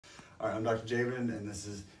All right, I'm Dr. Javen, and this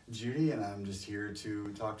is Judy, and I'm just here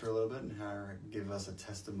to talk to her a little bit and have her give us a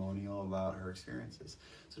testimonial about her experiences.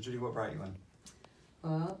 So, Judy, what brought you in?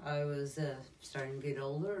 Well, I was starting to get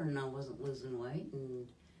older, and I wasn't losing weight, and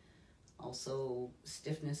also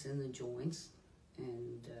stiffness in the joints,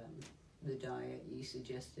 and the diet you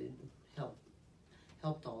suggested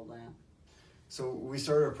helped all that. So we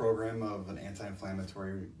started a program of an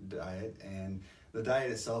anti-inflammatory diet, and the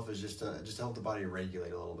diet itself is just to help the body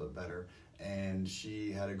regulate a little bit better. And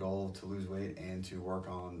she had a goal to lose weight and to work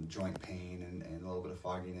on joint pain and a little bit of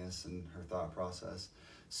fogginess in her thought process.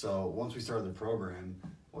 So once we started the program,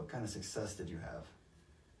 what kind of success did you have?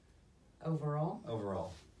 Overall,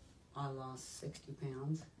 I lost 60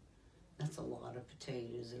 pounds. That's a lot of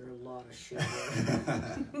potatoes or a lot of sugar.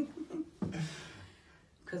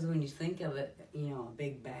 Because when you think of it, a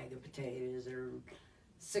big bag of potatoes or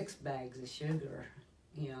 6 bags of sugar,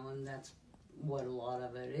 and that's what a lot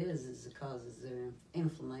of it is it causes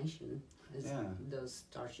inflammation, those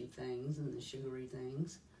starchy things and the sugary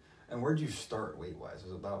things. And where'd you start weight-wise?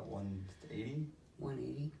 Was it about 180?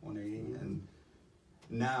 180. 180, Mm-hmm. And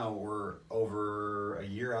now we're over a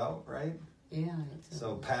year out, right? Yeah.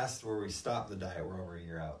 So past where we stopped the diet, we're over a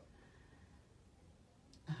year out.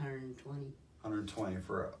 120. 120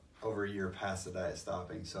 for over a year past the diet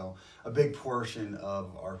stopping. So a big portion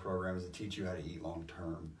of our program is to teach you how to eat long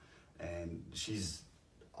term. And she's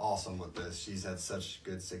awesome with this. She's had such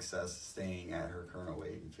good success staying at her current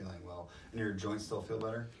weight and feeling well. And your joints still feel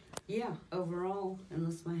better? Yeah, overall,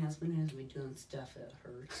 unless my husband has me doing stuff that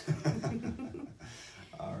hurts.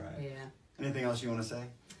 All right. Yeah. Anything else you want to say?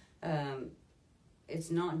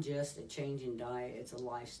 It's not just a change in diet, it's a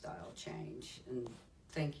lifestyle change. And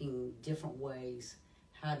thinking different ways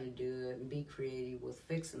how to do it and be creative with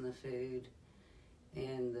fixing the food.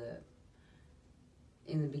 And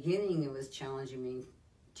in the beginning, it was challenging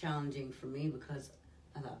for me because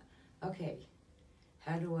I thought, okay,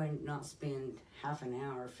 how do I not spend half an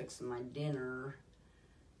hour fixing my dinner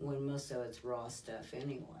when most of it's raw stuff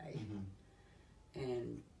anyway? Mm-hmm.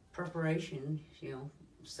 And preparation,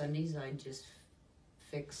 Sundays I just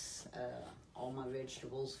fix all my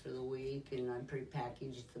vegetables for the week, and I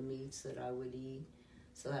prepackaged the meats that I would eat,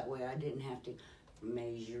 so that way I didn't have to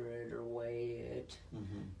measure it or weigh it.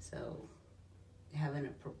 Mm-hmm. So having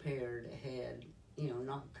it prepared ahead,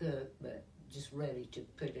 not cooked, but just ready to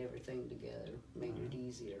put everything together made it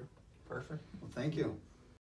easier. Perfect. Well, thank you.